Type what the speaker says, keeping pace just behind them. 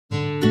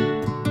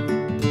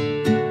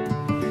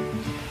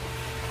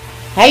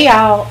Hey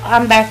y'all,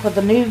 I'm back with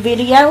a new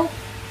video,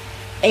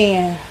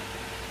 and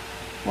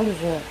what is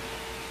that?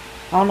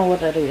 I don't know what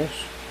that is.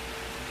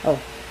 Oh,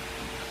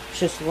 it's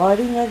just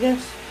lighting, I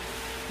guess.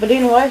 But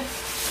anyway,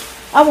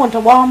 I went to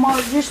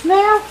Walmart just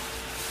now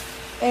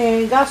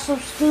and got some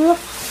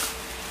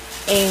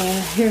stuff,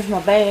 and here's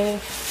my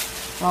bag.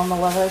 I don't know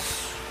what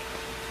that's.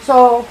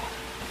 So,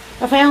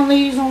 I found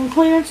these on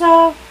clearance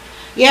aisle.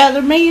 Yeah,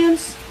 they're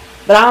men's,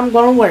 but I'm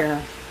gonna wear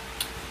them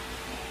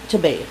to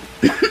bed.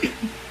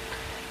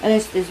 And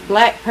it's this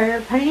black pair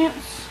of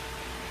pants,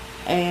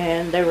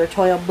 and they were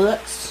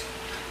 $12.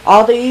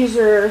 All these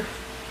are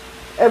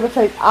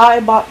everything I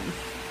bought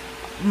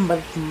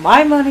with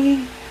my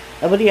money,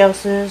 nobody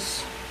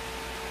else's,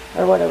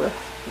 or whatever.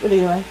 But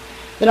anyway,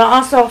 then I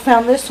also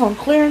found this on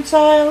clearance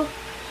aisle,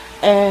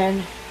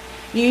 and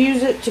you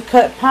use it to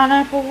cut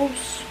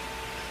pineapples.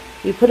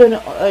 You put in,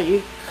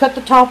 you cut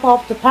the top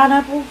off the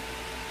pineapple,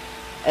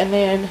 and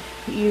then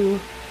you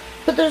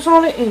put this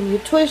on it, and you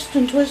twist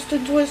and twist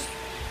and twist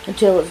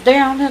until it's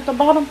down at the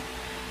bottom,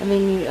 and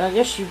then you, I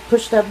guess you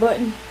push that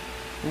button,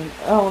 and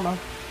I don't know.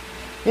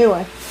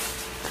 Anyway,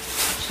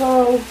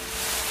 so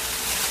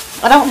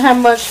I don't have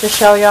much to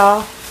show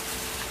y'all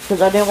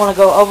because I didn't want to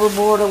go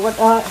overboard or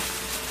whatnot,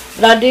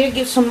 but I did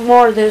get some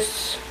more of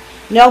this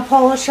nail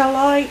polish I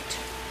liked.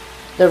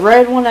 The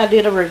red one I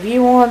did a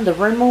review on, the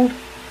Revlon,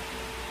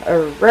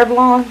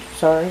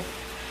 sorry,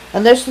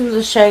 and this is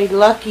the shade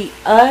Lucky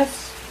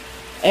Us,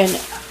 and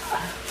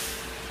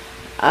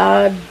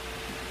I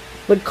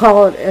would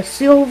call it a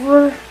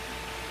silver,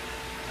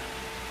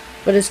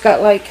 but it's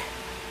got like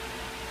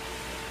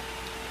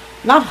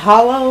not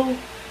hollow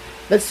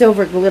but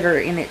silver glitter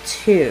in it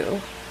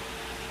too.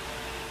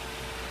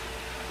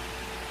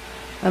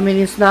 I mean,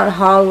 it's not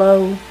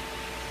hollow,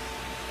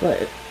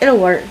 but it'll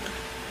work.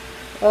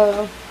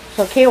 So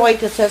I can't wait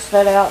to test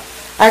that out.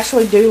 I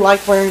actually do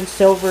like wearing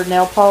silver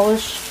nail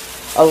polish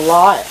a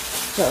lot,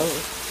 so,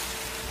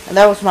 and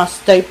that was my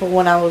staple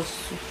when I was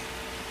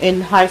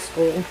in high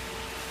school.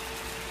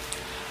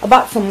 I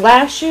bought some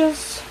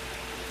lashes,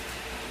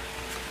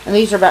 and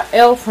these are by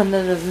Elf, and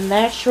then the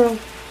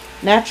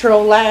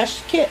natural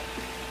lash kit.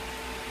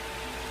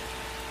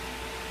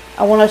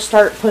 I want to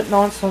start putting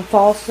on some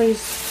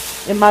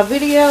falsies in my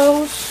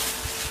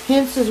videos,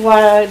 hence is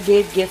why I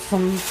did get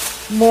some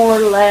more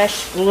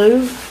lash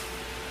glue.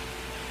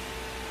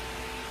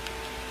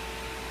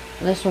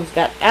 And this one's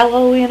got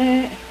aloe in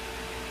it,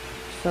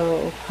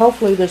 so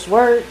hopefully this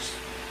works.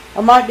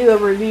 I might do a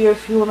review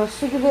if you want to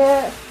see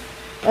that.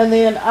 And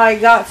then I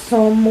got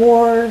some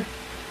more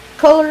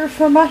color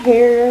for my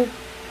hair.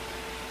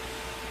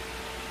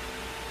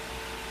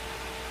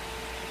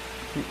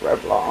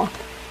 Revlon.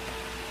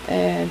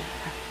 And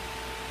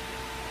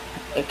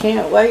I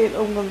can't wait.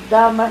 I'm going to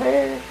dye my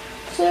hair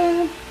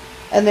soon.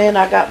 And then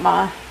I got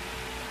my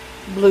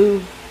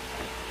blue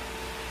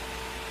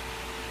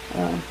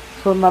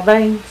for my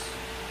bangs.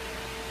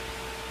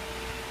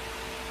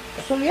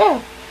 So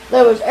yeah,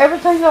 that was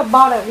everything I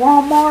bought at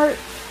Walmart.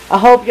 I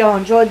hope y'all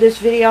enjoyed this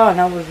video. I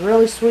know it was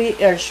really sweet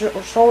or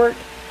short.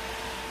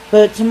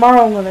 But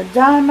tomorrow I'm going to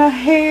dye my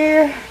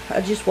hair.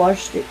 I just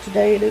washed it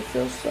today and it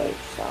feels so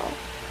soft.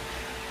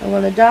 I'm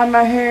going to dye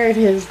my hair. It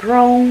has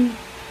grown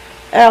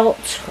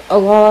out a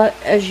lot,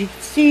 as you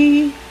can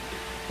see.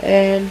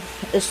 And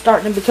it's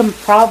starting to become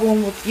a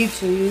problem with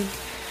YouTube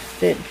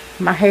that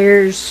my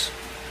hair's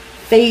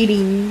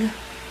fading.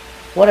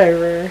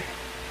 Whatever.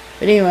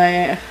 But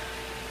anyway,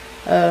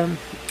 I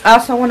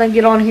also want to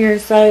get on here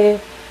and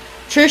say,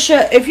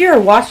 Trisha, if you're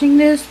watching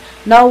this,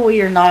 no,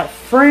 we are not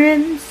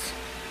friends.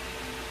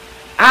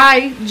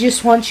 I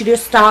just want you to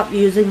stop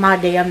using my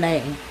damn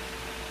name.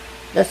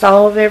 That's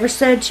all I've ever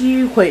said to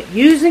you. Quit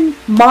using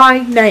my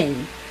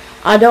name.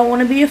 I don't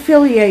want to be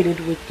affiliated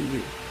with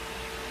you.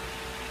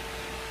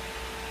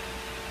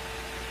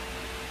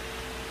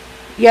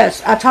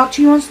 Yes, I talked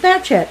to you on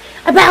Snapchat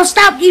about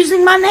stop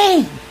using my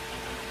name.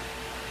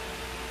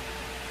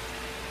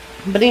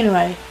 But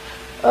anyway,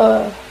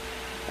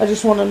 I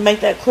just want to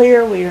make that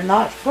clear. We are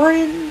not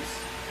friends.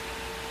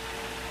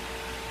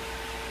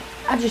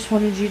 I just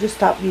wanted you to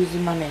stop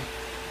using my name.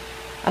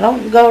 I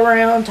don't go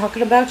around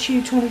talking about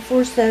you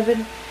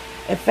 24/7.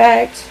 In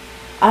fact,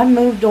 I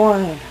moved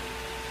on.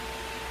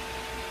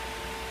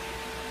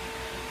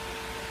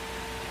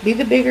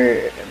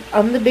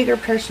 I'm the bigger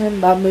person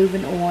by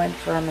moving on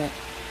from it.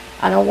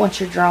 I don't want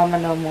your drama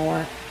no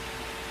more.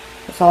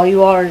 That's all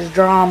you are, is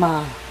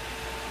drama.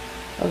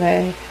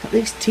 Okay?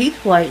 These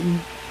teeth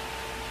whitening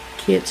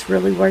kit's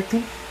really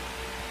working.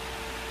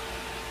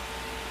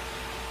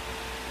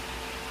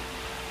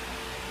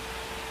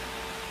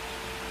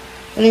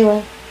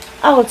 Anyway,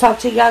 I will talk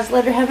to you guys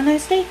later. Have a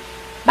nice day.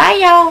 Bye,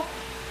 y'all.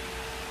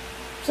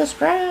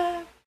 Subscribe.